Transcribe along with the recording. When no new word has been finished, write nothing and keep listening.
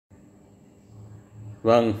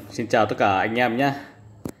Vâng, xin chào tất cả anh em nhé.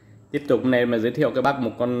 Tiếp tục hôm nay mà giới thiệu các bác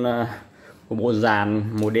một bộ dàn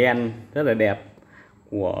màu đen rất là đẹp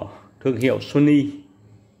của thương hiệu Sony.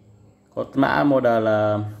 Có mã model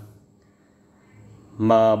là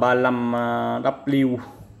M35W.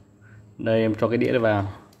 Đây em cho cái đĩa vào.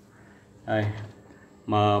 Đây,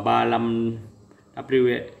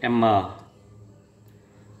 M35WM.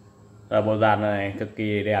 Và bộ dàn này cực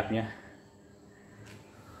kỳ đẹp nhé.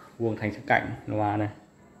 Vuông thành sắc cạnh loa này.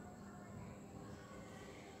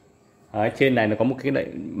 Ở trên này nó có một cái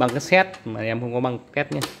băng cassette mà em không có băng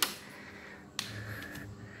cassette nhé.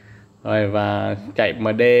 Rồi và chạy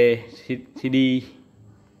MD CD.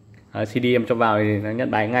 CD em cho vào thì nó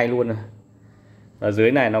nhận bài ngay luôn rồi. Và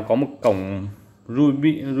dưới này nó có một cổng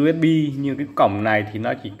USB, nhưng cái cổng này thì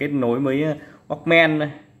nó chỉ kết nối với Walkman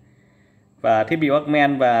thôi. Và thiết bị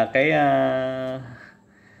Walkman và cái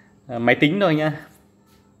máy tính thôi nhá.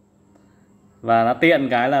 Và nó tiện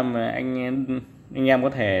cái là anh em có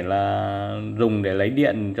thể là dùng để lấy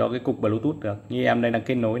điện cho cái cục Bluetooth được. Như em đây đang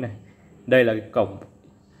kết nối này. Đây là cái cổng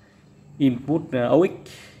input aux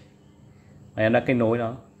mà em đang kết nối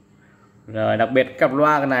đó. Rồi đặc biệt cặp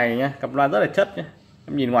loa cái này nhá, cặp loa rất là chất nhá.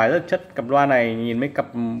 Em nhìn ngoài rất là chất. Cặp loa này nhìn mấy cặp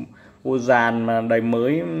bộ dàn mà đời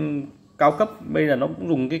mới cao cấp bây giờ nó cũng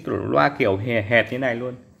dùng cái kiểu loa kiểu hệt như này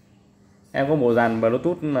luôn. Em có bộ dàn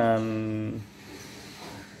Bluetooth mà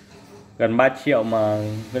gần 3 triệu mà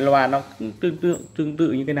cái loa nó tương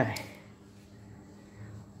tự như cái này.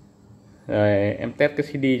 Rồi em test cái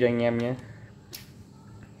CD cho anh em nhé.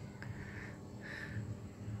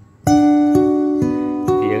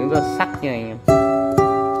 Tiếng rất sắc nha anh em.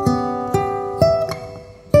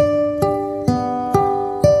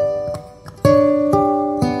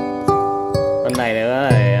 Con này nữa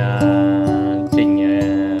là chỉnh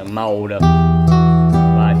màu được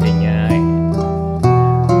và chỉnh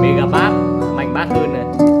megabass mạnh bass hơn này.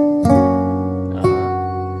 Đó.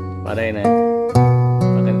 Và đây này, và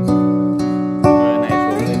cái này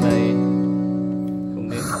xuống lên đây, xuống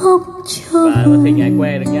đến và có thể nhảy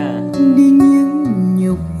que được nha. Đi những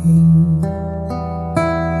nhục hình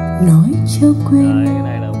nói cho quên. Đấy, cái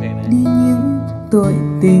này là ok này. Đi những tội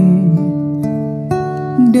tình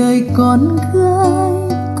đời con gái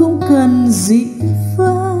cũng cần dĩ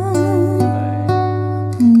phai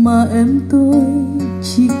mà em tôi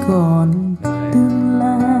chỉ còn tương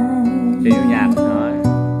lai. Chế nhạc rồi.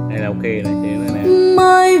 Đây là ok này, chế này.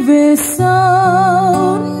 Mai về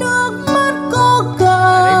sau nước mắt có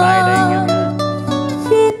cả. Đấy, bài đây nhá.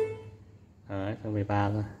 Đấy, xong 13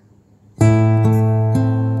 rồi.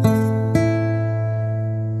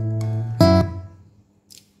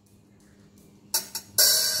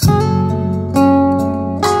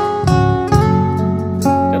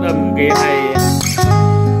 Chất âm ghế hay.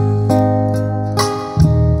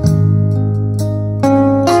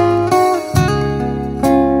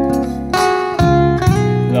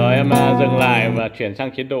 Dừng lại và chuyển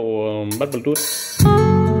sang chế độ bắt Bluetooth.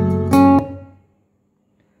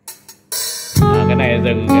 Cái này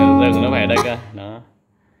dừng nó phải ở đây cơ. Đó.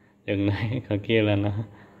 Dừng này, còn kia là nó.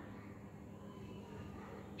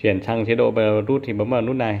 Chuyển sang chế độ Bluetooth thì bấm vào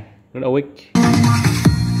nút này, nút aux.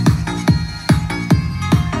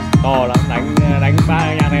 To lắm, đánh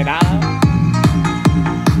ba nhạc này đã.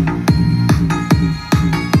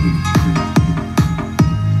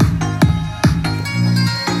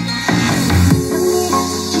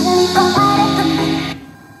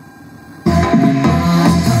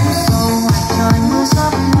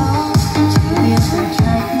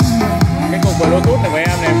 Bluetooth này của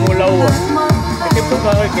em này mua lâu rồi, cái tiếp xúc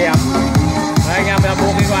nó hơi kém. Đấy, anh em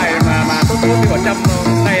mua cái loại mà tốt thì có trăm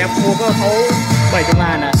này em mua có 6-7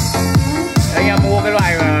 ngàn à. Đấy, anh em mua cái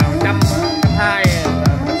loại 120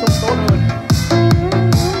 tiếp xúc tốt hơn.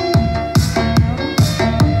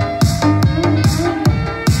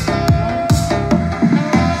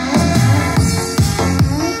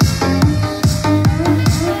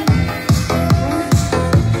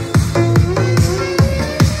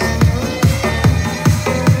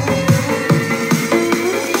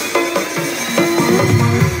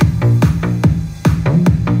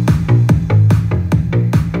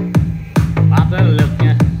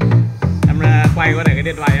 Quay có thể cái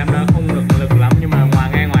điện thoại em nó không được lực lắm nhưng mà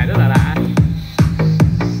nghe ngoài rất là đã.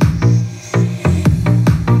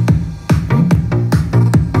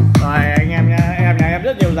 Rồi anh em nhá, em nhà em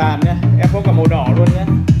rất nhiều dàn nhá, em có cả màu đỏ luôn nhá,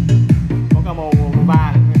 có cả màu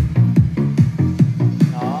vàng,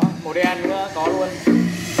 đó, màu đen nữa có luôn.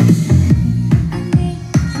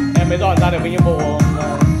 Em mới dọn ra được bao nhiêu bộ,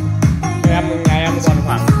 nhà em còn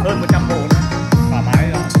khoảng hơn 100 bộ nữa, thoải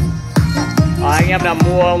mái rồi. Anh em nào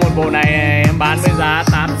mua một bộ này em bán với giá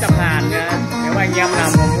 800.000 nhá. Nếu anh anh em nào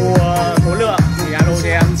mà mua số lượng thì alo cho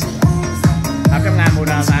em 800.000 một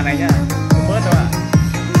dàn này nhá, không bớt đâu ạ.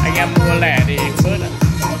 Anh em mua lẻ thì không bớt ạ.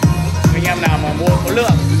 Anh em nào mà mua số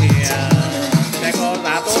lượng